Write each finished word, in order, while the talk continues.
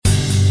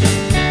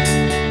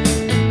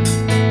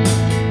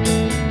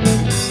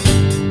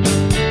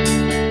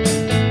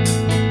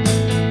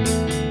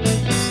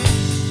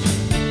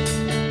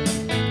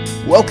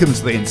Welcome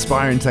to the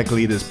Inspiring Tech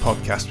Leaders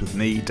podcast with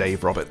me,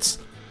 Dave Roberts.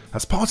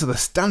 As part of the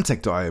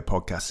Stantec.io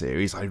podcast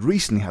series, I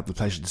recently had the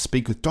pleasure to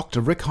speak with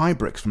Dr. Rick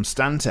Hybricks from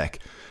Stantec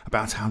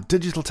about how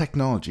digital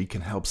technology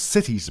can help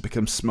cities to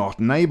become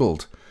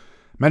smart-enabled.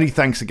 Many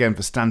thanks again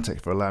for Stantec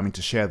for allowing me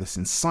to share this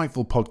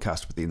insightful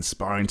podcast with the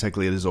Inspiring Tech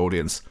Leaders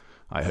audience.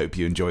 I hope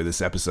you enjoy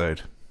this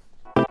episode.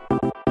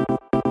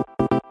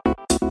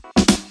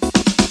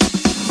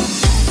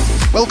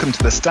 Welcome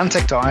to the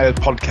Stantec.io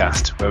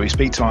podcast, where we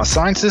speak to our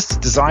scientists,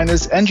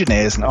 designers,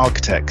 engineers, and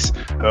architects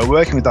who are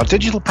working with our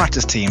digital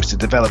practice teams to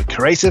develop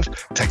creative,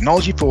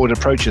 technology-forward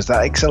approaches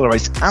that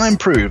accelerate and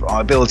improve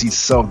our ability to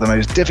solve the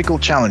most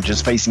difficult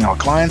challenges facing our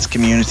clients,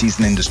 communities,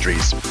 and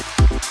industries.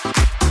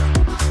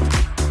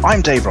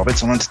 I'm Dave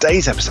Roberts, and on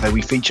today's episode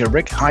we feature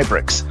Rick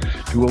Hybricks,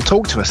 who will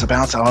talk to us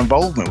about our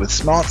involvement with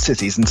smart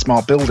cities and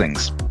smart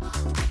buildings.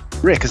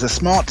 Rick is a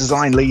smart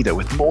design leader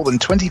with more than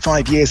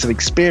 25 years of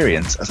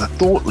experience as a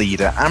thought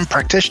leader and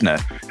practitioner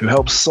who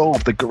helps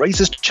solve the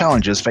greatest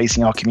challenges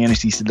facing our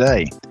communities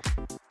today.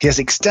 He has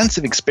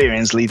extensive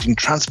experience leading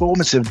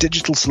transformative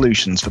digital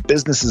solutions for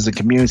businesses and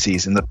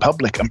communities in the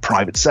public and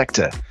private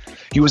sector.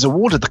 He was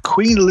awarded the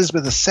Queen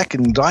Elizabeth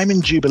II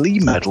Diamond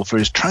Jubilee Medal for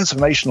his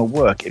transformational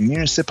work in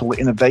municipal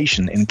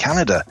innovation in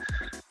Canada.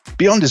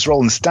 Beyond his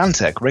role in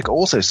Stantec, Rick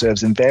also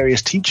serves in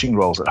various teaching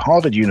roles at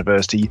Harvard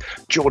University,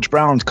 George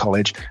Brown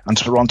College, and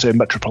Toronto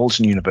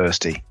Metropolitan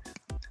University.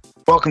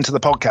 Welcome to the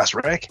podcast,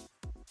 Rick.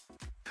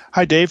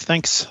 Hi, Dave.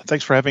 Thanks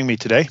for having me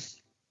today.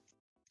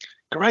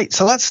 Great.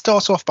 So let's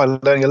start off by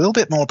learning a little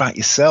bit more about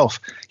yourself.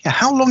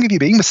 How long have you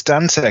been with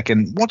Stantec,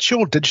 and what's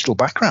your digital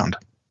background?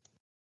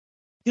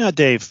 Yeah,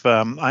 Dave,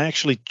 I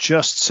actually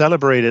just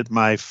celebrated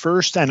my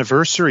first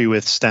anniversary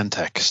with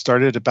Stantec.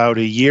 Started about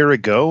a year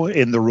ago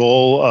in the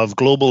role of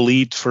global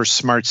lead for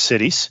smart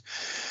cities.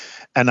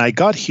 And I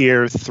got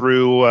here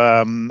through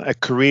a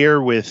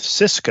career with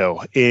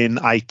Cisco in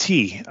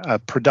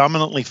IT,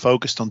 predominantly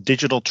focused on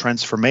digital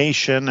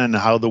transformation and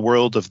how the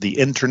world of the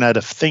Internet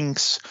of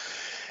Things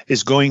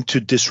is going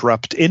to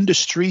disrupt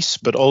industries,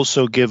 but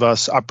also give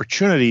us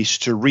opportunities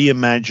to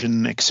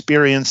reimagine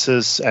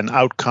experiences and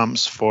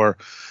outcomes for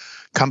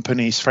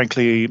companies,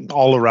 frankly,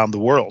 all around the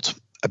world.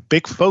 A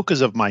big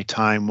focus of my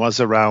time was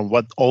around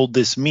what all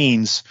this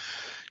means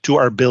to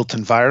our built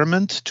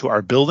environment, to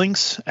our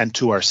buildings, and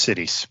to our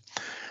cities.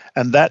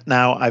 And that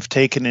now I've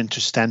taken into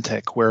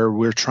Stantec, where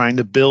we're trying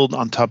to build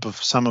on top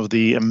of some of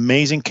the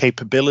amazing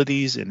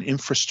capabilities in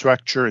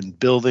infrastructure, in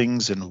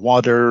buildings, in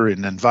water,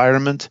 in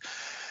environment.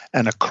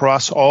 And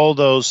across all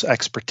those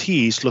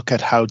expertise, look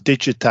at how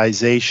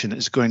digitization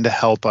is going to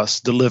help us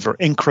deliver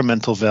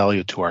incremental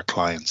value to our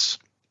clients.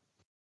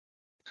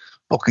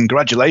 Well,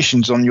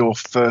 congratulations on your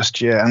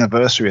first year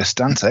anniversary of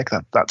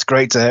Stantec. That's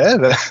great to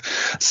hear.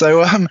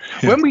 So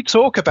when we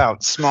talk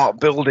about smart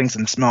buildings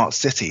and smart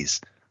cities,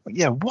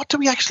 what do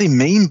we actually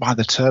mean by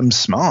the term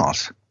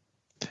smart?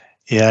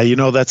 Yeah,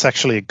 that's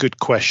actually a good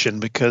question,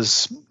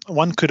 because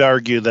one could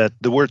argue that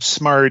the word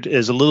smart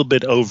is a little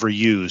bit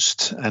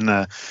overused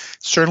and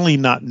certainly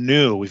not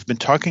new. We've been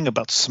talking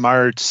about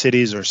smart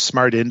cities or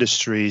smart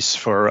industries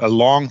for a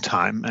long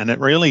time, and it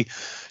really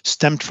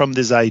stemmed from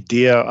this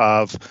idea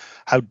of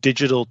how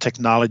digital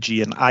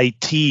technology and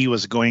IT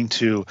was going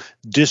to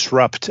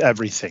disrupt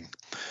everything.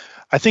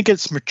 I think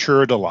it's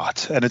matured a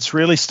lot, and it's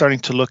really starting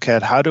to look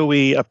at how do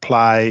we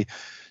apply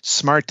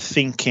smart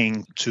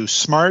thinking to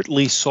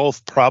smartly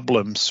solve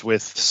problems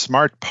with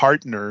smart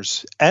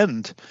partners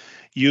and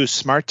use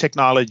smart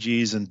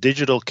technologies and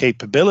digital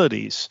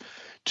capabilities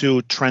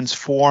to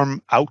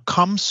transform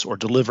outcomes or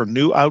deliver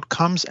new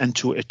outcomes and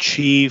to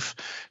achieve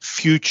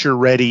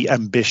future-ready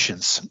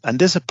ambitions. And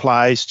this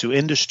applies to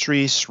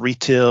industries,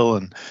 retail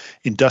and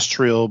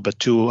industrial, but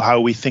to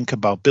how we think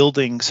about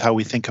buildings, how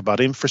we think about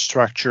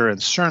infrastructure,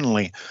 and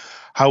certainly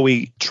how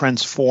we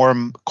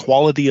transform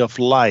quality of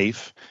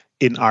life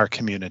in our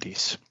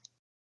communities.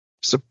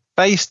 So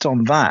based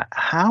on that,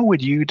 how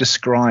would you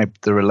describe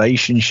the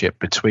relationship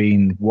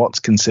between what's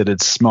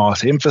considered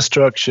smart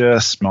infrastructure,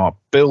 smart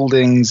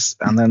buildings,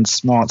 and then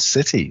smart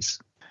cities?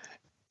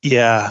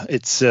 Yeah,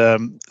 it's,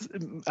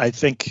 I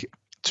think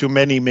to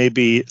many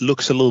maybe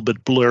looks a little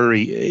bit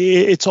blurry.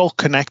 It's all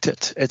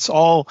connected. It's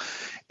all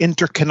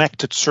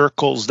interconnected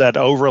circles that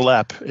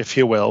overlap, if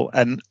you will,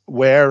 and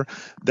where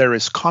there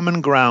is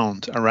common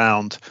ground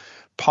around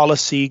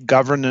policy,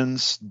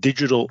 governance,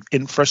 digital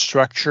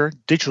infrastructure,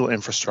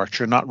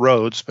 not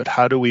roads, but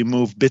how do we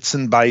move bits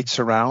and bytes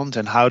around,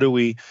 and how do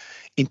we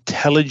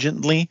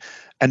intelligently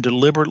and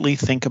deliberately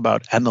think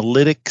about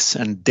analytics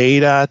and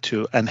data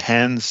to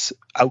enhance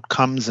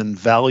outcomes and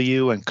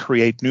value and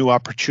create new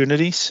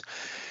opportunities,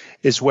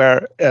 is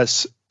where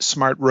as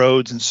smart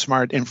roads and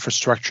smart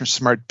infrastructure,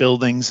 smart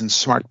buildings and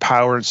smart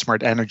power and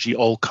smart energy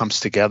all comes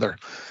together.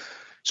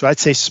 So I'd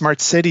say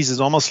smart cities is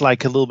almost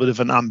like a little bit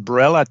of an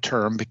umbrella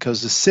term,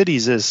 because the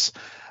cities is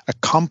a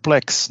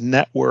complex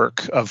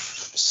network of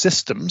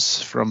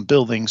systems from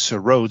buildings to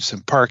roads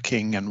and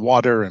parking and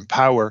water and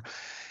power.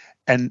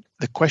 And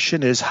the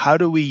question is, how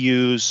do we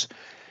use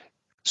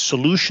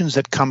solutions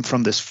that come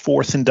from this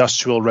fourth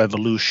industrial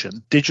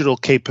revolution, digital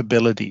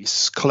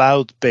capabilities,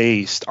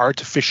 cloud-based,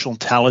 artificial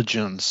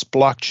intelligence,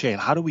 blockchain.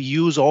 How do we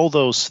use all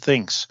those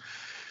things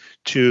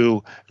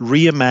to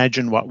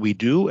reimagine what we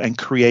do and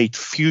create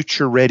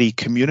future-ready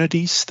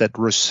communities that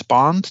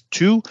respond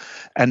to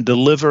and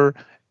deliver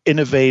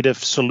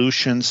innovative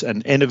solutions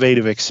and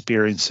innovative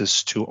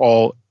experiences to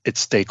all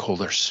its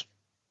stakeholders?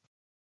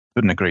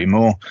 Couldn't agree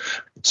more.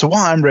 So what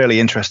I'm really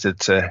interested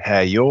to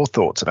hear your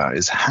thoughts about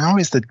is how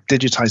is the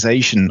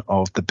digitization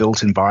of the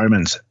built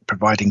environment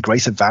providing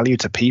greater value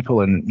to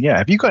people? And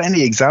have you got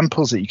any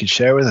examples that you could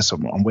share with us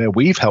on where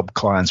we've helped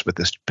clients with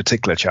this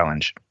particular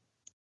challenge?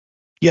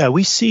 Yeah,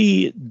 we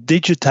see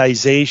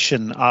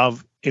digitization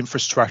of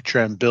infrastructure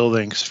and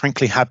buildings,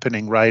 frankly,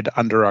 happening right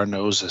under our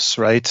noses,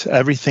 right?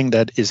 Everything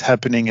that is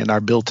happening in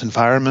our built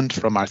environment,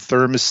 from our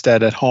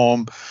thermostat at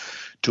home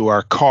to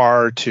our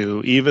car,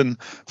 to even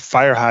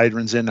fire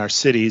hydrants in our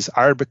cities,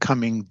 are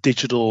becoming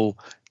digital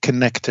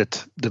connected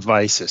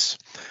devices.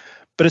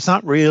 But it's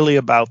not really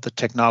about the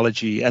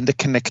technology and the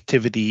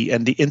connectivity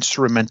and the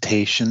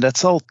instrumentation.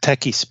 That's all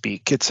techie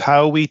speak. It's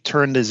how we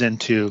turn this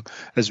into,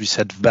 as we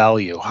said,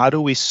 value. How do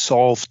we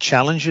solve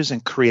challenges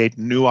and create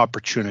new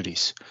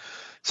opportunities?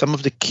 Some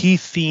of the key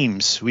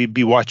themes we'd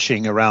be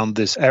watching around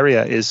this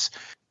area is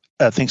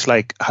things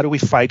like, how do we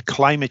fight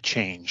climate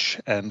change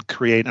and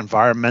create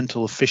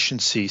environmental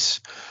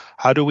efficiencies?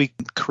 How do we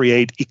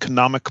create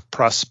economic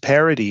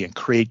prosperity and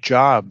create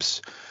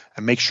jobs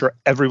and make sure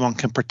everyone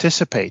can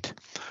participate?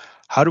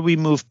 How do we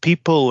move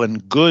people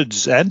and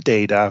goods and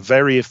data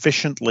very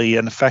efficiently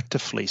and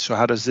effectively? So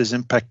how does this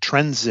impact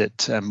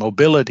transit and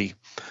mobility?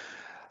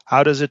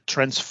 How does it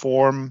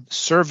transform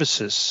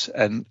services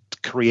and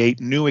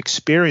create new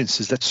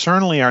experiences that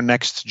certainly our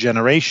next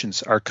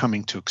generations are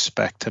coming to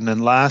expect? And then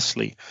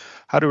lastly,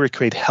 how do we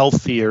create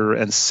healthier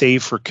and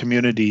safer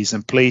communities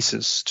and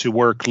places to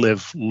work,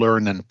 live,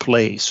 learn, and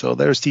play? So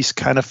there's these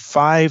kind of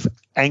 5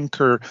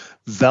 anchor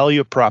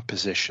value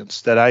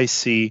propositions that I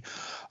see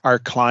our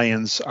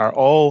clients are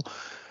all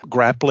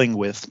grappling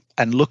with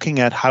and looking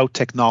at how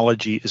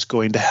technology is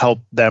going to help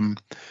them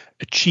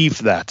achieve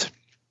that.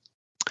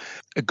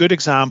 A good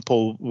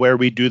example where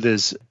we do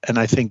this, and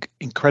I think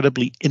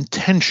incredibly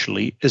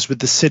intentionally, is with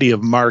the city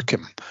of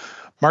Markham.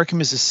 Markham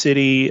is a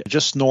city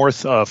just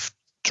north of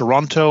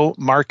Toronto.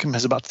 Markham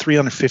has about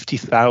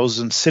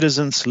 350,000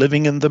 citizens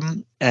living in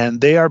them,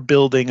 and they are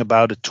building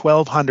about a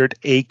 1,200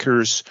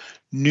 acres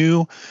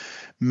new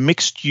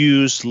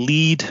mixed-use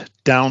LEED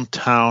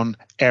downtown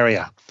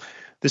area.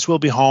 This will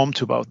be home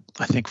to about,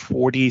 I think,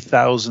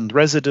 40,000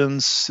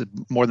 residents,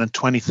 more than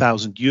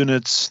 20,000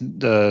 units,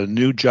 the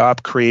new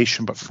job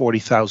creation, about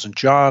 40,000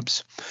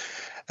 jobs.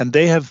 And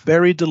they have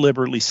very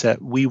deliberately said,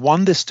 we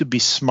want this to be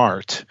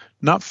smart,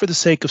 not for the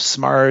sake of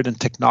smart and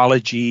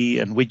technology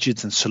and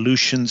widgets and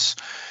solutions,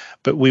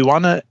 but we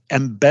want to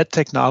embed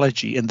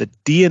technology in the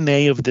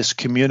DNA of this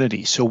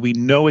community so we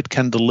know it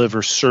can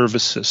deliver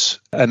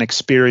services and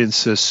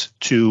experiences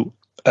to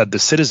the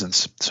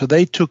citizens. So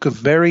they took a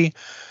very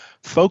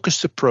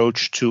focused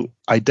approach to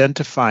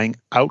identifying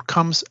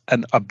outcomes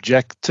and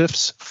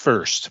objectives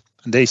first.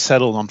 And they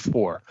settled on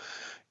 4.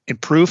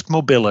 Improved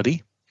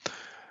mobility,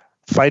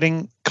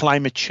 fighting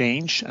climate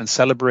change and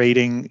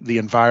celebrating the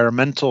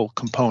environmental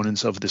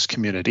components of this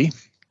community,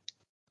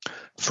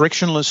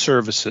 frictionless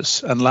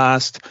services, and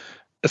last,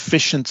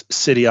 efficient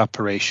city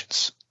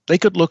operations. They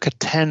could look at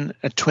 10,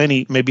 at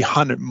 20, maybe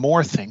 100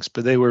 more things,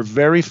 but they were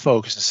very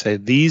focused to say,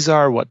 these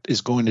are what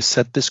is going to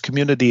set this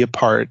community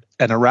apart.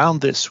 And around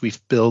this,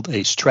 we've built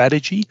a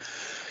strategy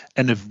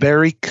and a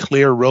very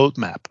clear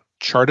roadmap,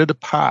 charted a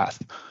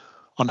path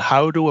on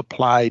how to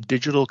apply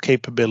digital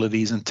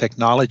capabilities and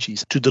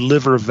technologies to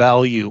deliver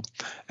value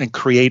and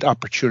create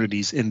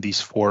opportunities in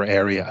these 4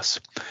 areas.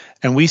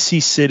 And we see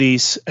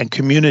cities and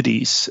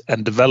communities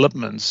and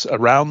developments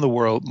around the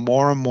world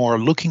more and more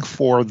looking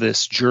for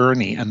this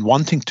journey and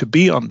wanting to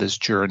be on this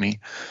journey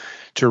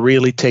to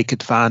really take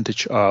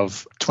advantage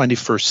of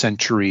 21st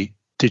century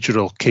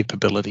digital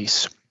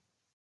capabilities.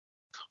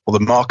 Well,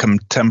 the Markham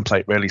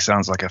template really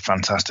sounds like a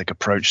fantastic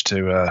approach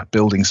to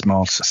building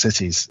smart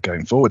cities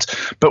going forwards.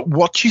 But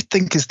what do you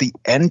think is the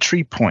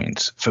entry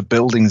point for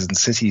buildings and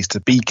cities to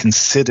be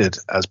considered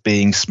as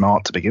being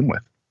smart to begin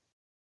with?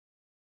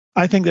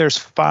 I think there's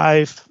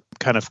 5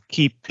 kind of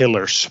key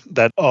pillars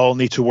that all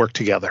need to work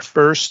together.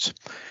 First,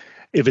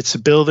 if it's a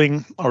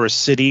building or a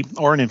city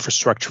or an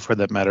infrastructure for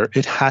that matter,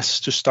 it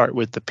has to start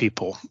with the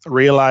people.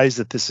 Realize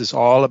that this is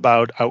all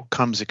about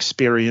outcomes,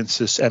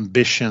 experiences,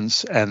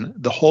 ambitions, and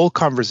the whole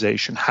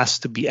conversation has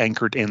to be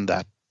anchored in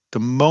that. The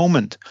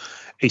moment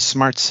a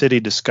smart city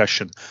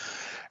discussion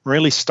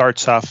really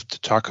starts off to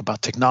talk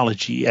about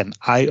technology and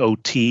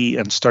IoT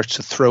and starts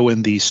to throw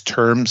in these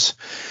terms,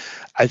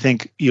 I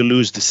think you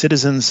lose the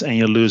citizens and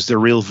you lose the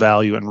real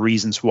value and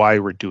reasons why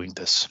we're doing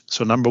this.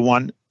 So number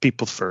 1,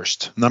 people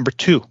first. Number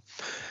 2,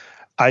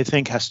 I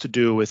think has to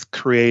do with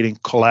creating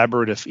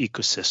collaborative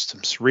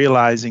ecosystems,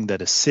 realizing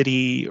that a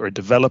city or a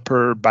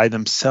developer by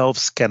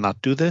themselves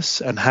cannot do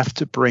this and have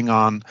to bring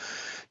on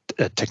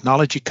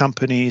technology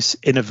companies,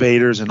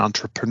 innovators and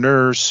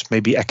entrepreneurs,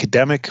 maybe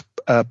academic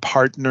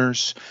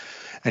partners,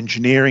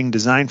 engineering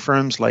design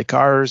firms like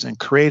ours, and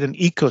create an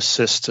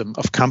ecosystem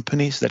of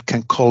companies that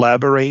can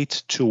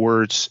collaborate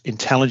towards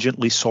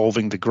intelligently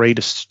solving the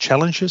greatest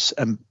challenges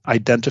and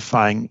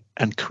identifying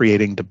and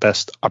creating the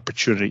best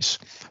opportunities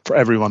for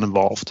everyone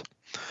involved.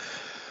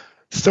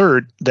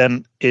 Third,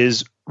 then,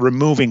 is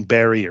removing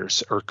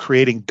barriers or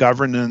creating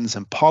governance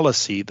and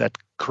policy that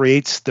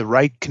creates the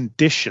right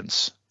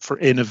conditions for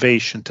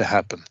innovation to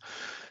happen.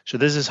 So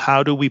this is,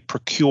 how do we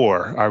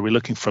procure? Are we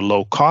looking for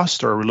low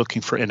cost or are we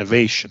looking for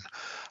innovation?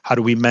 How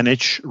do we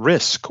manage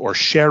risk or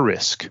share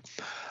risk?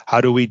 How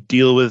do we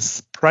deal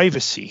with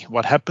privacy?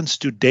 What happens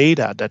to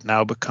data that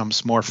now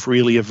becomes more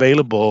freely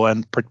available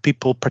and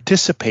people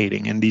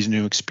participating in these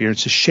new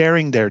experiences,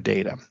 sharing their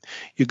data?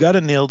 You got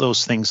to nail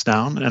those things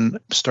down and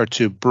start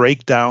to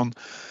break down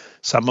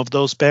some of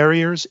those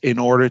barriers in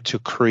order to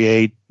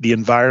create the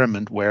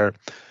environment where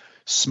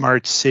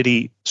smart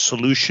city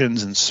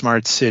solutions and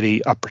smart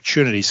city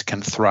opportunities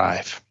can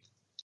thrive.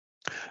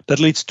 That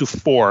leads to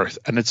fourth,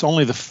 and it's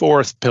only the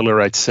fourth pillar,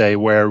 I'd say,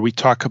 where we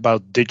talk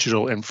about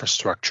digital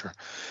infrastructure.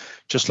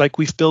 Just like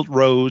we've built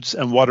roads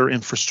and water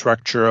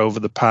infrastructure over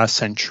the past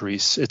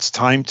centuries, it's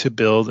time to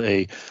build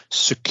a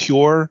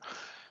secure,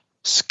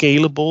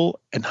 scalable,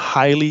 and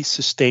highly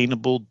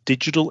sustainable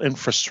digital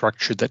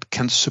infrastructure that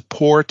can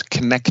support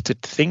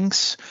connected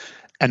things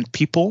and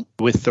people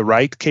with the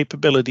right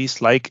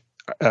capabilities, like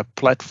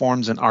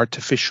platforms and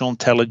artificial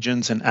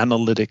intelligence and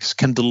analytics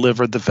can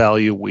deliver the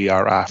value we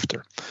are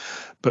after.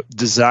 But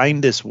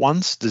design this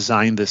once,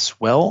 design this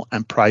well,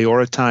 and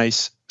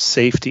prioritize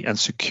safety and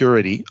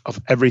security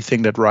of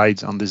everything that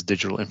rides on this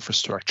digital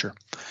infrastructure.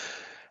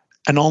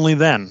 And only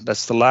then,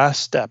 that's the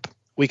last step,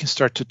 we can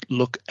start to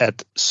look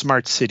at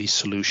smart city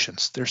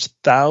solutions. There's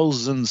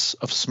thousands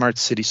of smart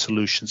city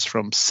solutions,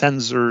 from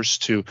sensors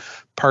to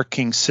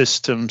parking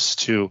systems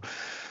to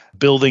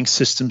building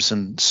systems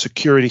and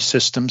security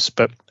systems,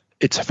 but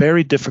it's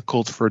very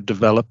difficult for a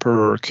developer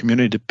or a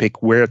community to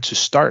pick where to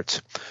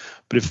start.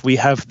 But if we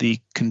have the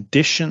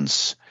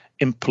conditions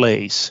in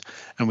place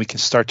and we can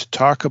start to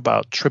talk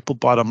about triple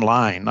bottom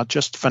line, not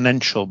just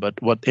financial, but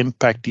what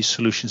impact these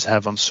solutions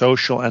have on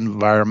social and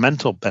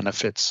environmental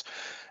benefits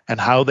and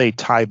how they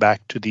tie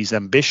back to these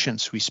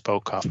ambitions we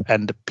spoke of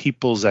and the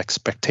people's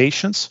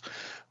expectations,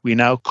 we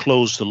now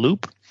close the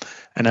loop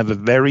and have a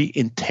very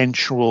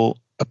intentional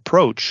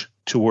approach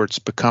towards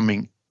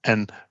becoming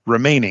and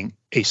remaining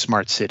a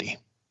smart city.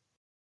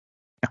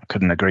 I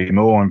couldn't agree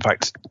more. In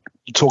fact,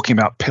 talking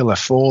about Pillar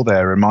 4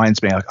 there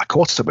reminds me, I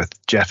caught up with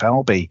Jeff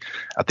Albee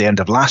at the end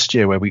of last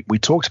year where we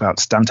talked about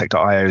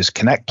Stantec.io's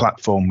Connect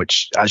platform,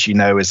 which, as you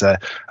know, is a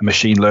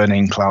machine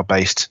learning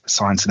cloud-based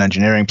science and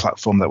engineering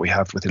platform that we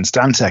have within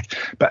Stantec.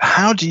 But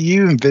how do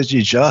you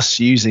envisage us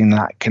using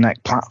that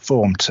Connect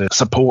platform to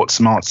support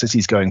smart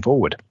cities going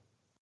forward?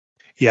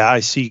 Yeah,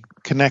 I see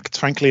Connect,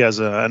 frankly, as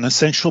an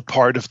essential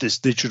part of this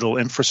digital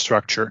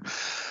infrastructure.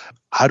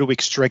 How do we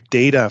extract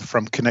data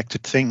from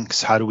connected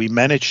things? How do we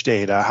manage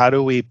data? How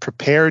do we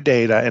prepare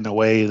data in a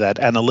way that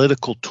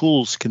analytical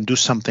tools can do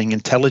something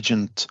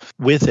intelligent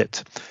with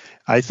it?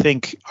 I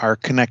think our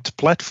Connect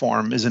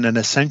platform is an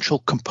essential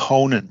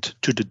component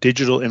to the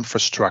digital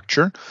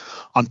infrastructure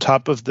on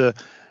top of the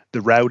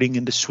routing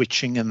and the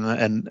switching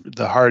and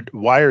the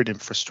hardwired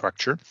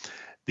infrastructure.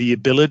 The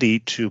ability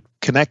to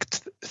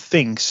connect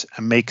things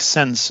and make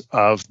sense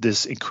of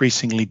this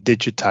increasingly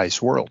digitized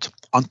world.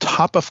 On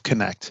top of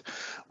Connect,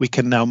 we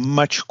can now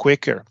much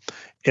quicker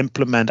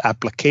implement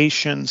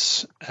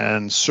applications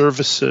and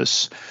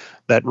services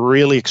that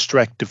really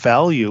extract the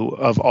value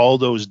of all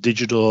those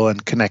digital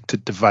and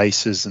connected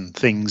devices and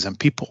things and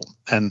people.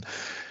 And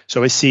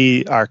so I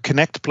see our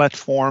Connect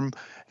platform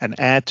and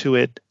add to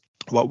it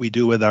what we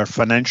do with our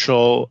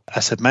financial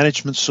asset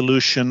management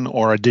solution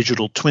or our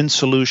digital twin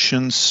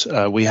solutions.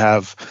 We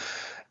have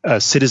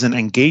citizen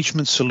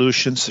engagement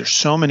solutions. There's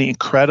so many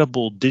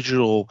incredible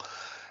digital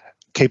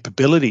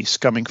capabilities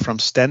coming from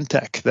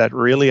Stantec that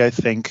really, I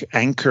think,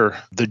 anchor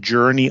the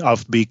journey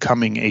of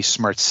becoming a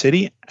smart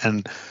city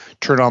and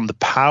turn on the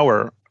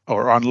power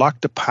or unlock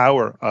the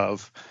power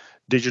of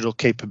digital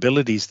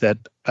capabilities that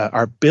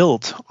are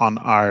built on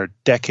our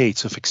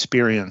decades of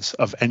experience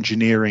of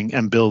engineering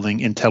and building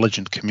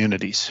intelligent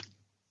communities.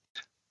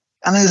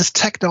 And as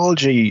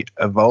technology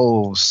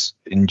evolves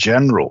in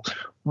general,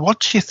 what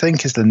do you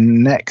think is the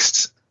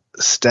next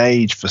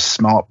stage for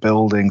smart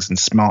buildings and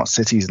smart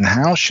cities, and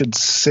how should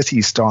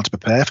cities start to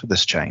prepare for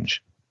this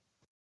change?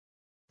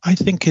 I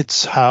think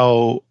it's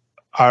how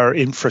our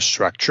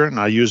infrastructure, and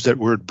I use that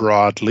word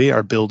broadly,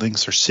 our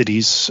buildings, our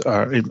cities,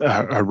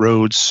 our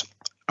roads,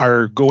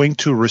 are going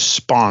to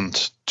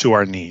respond to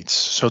our needs.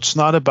 So it's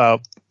not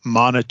about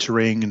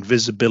monitoring and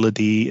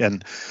visibility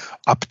and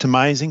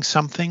optimizing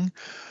something,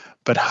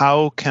 but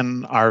how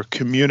can our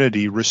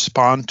community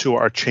respond to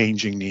our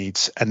changing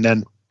needs and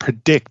then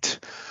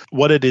predict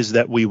what it is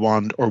that we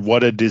want or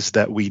what it is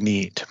that we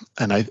need.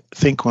 And I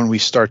think when we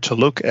start to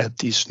look at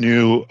these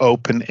new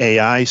open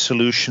AI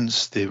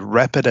solutions, the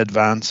rapid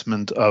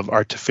advancement of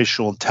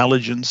artificial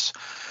intelligence,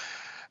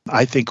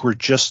 I think we're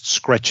just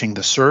scratching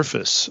the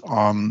surface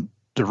on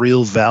the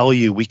real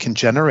value we can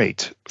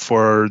generate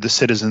for the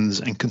citizens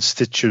and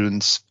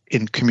constituents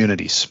in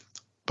communities.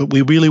 But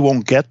we really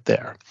won't get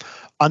there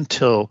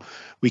until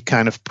we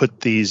kind of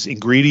put these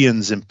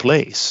ingredients in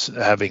place,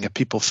 having a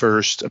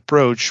people-first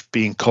approach,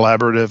 being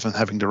collaborative and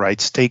having the right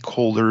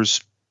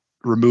stakeholders,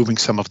 removing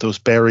some of those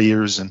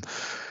barriers and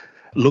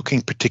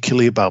looking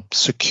particularly about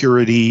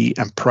security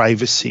and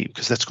privacy,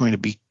 because that's going to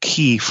be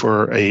key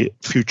for a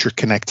future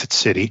connected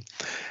city,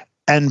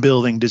 and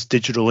building this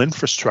digital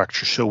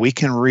infrastructure so we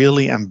can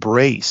really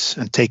embrace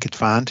and take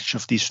advantage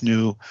of these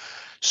new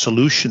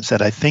solutions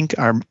that I think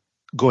are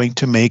going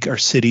to make our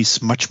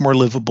cities much more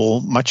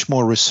livable, much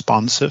more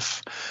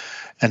responsive,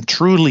 and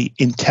truly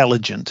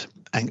intelligent,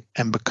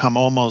 and become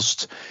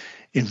almost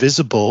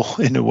invisible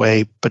in a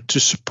way, but to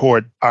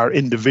support our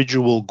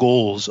individual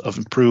goals of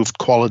improved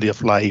quality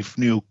of life,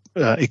 new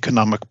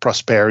economic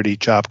prosperity,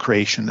 job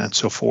creation, and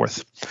so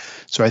forth.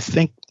 So I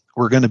think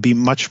we're going to be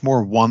much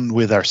more one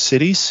with our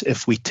cities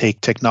if we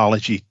take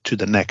technology to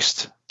the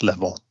next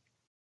level.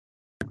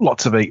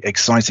 Lots of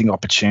exciting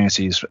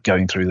opportunities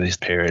going through this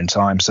period in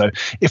time. So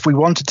if we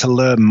wanted to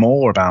learn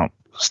more about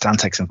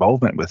Stantec's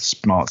involvement with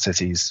smart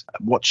cities,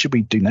 what should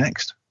we do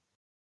next?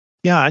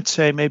 Yeah, I'd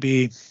say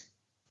maybe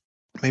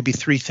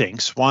three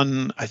things.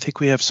 One, I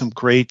think we have some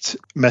great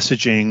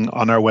messaging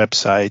on our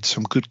website,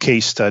 some good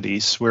case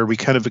studies where we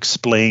kind of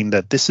explain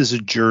that this is a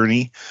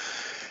journey.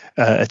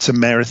 It's a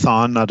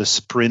marathon, not a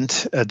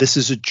sprint. This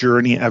is a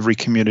journey every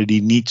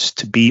community needs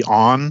to be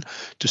on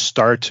to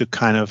start to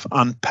kind of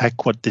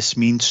unpack what this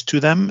means to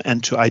them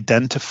and to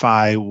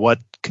identify what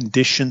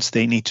conditions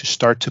they need to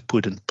start to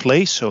put in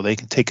place so they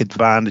can take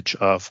advantage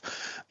of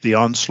the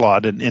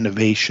onslaught and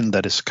innovation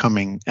that is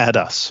coming at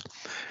us.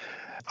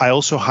 I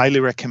also highly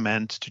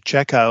recommend to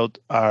check out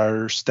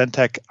our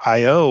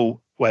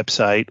Stantec.io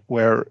website,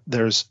 where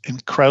there's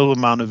incredible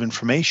amount of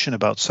information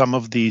about some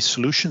of the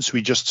solutions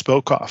we just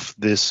spoke of.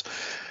 This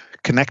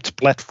Connect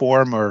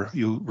platform, or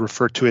you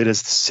refer to it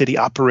as the city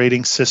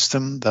operating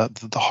system,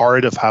 the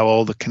heart of how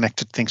all the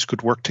connected things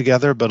could work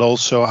together, but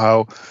also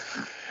how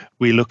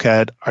we look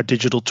at our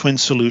digital twin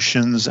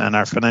solutions and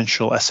our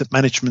financial asset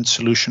management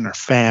solution, or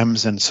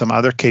FAMS, and some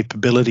other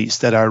capabilities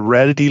that are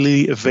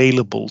readily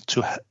available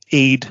to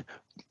aid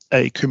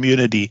a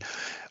community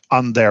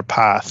on their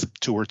path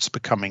towards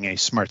becoming a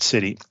smart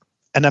city.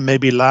 And then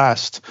maybe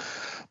last,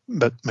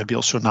 but maybe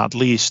also not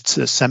least,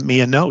 send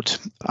me a note.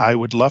 I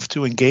would love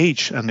to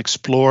engage and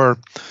explore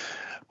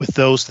with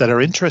those that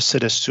are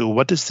interested as to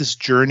what is this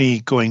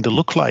journey going to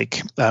look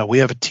like. We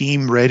have a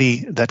team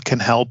ready that can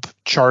help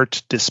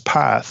chart this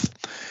path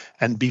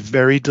and be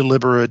very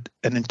deliberate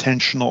and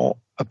intentional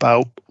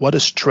about what a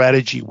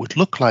strategy would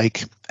look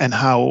like and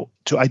how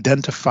to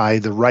identify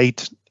the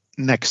right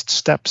next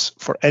steps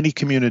for any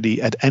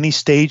community at any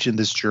stage in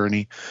this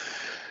journey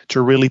to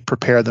really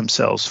prepare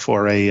themselves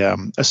for a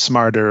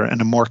smarter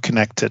and a more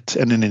connected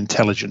and an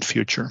intelligent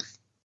future.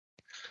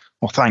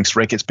 Well, thanks,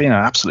 Rick. It's been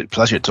an absolute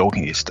pleasure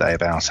talking to you today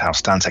about how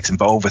Stantec's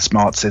involved with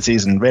smart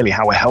cities and really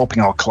how we're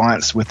helping our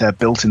clients with their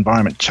built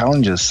environment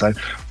challenges. So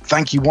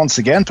thank you once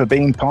again for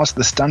being part of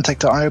the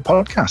Stantec.io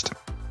podcast.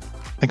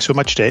 Thanks so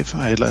much, Dave.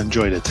 I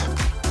enjoyed it.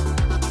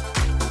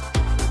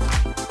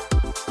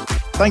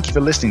 Thank you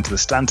for listening to the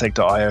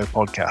Stantec.io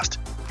podcast.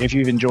 If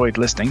you've enjoyed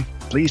listening,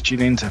 please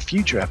tune in to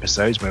future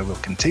episodes where we'll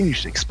continue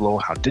to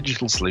explore how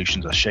digital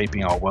solutions are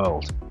shaping our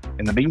world.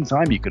 In the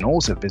meantime, you can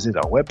also visit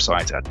our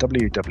website at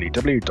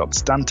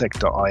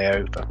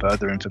www.stantec.io for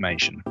further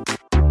information.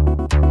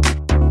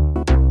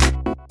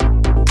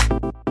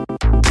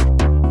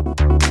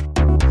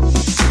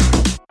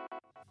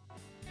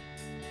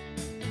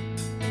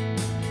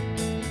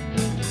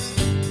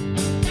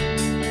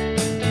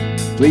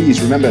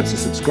 Please remember to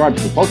subscribe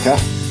to the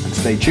podcast and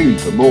stay tuned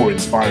for more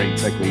inspiring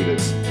tech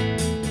leaders.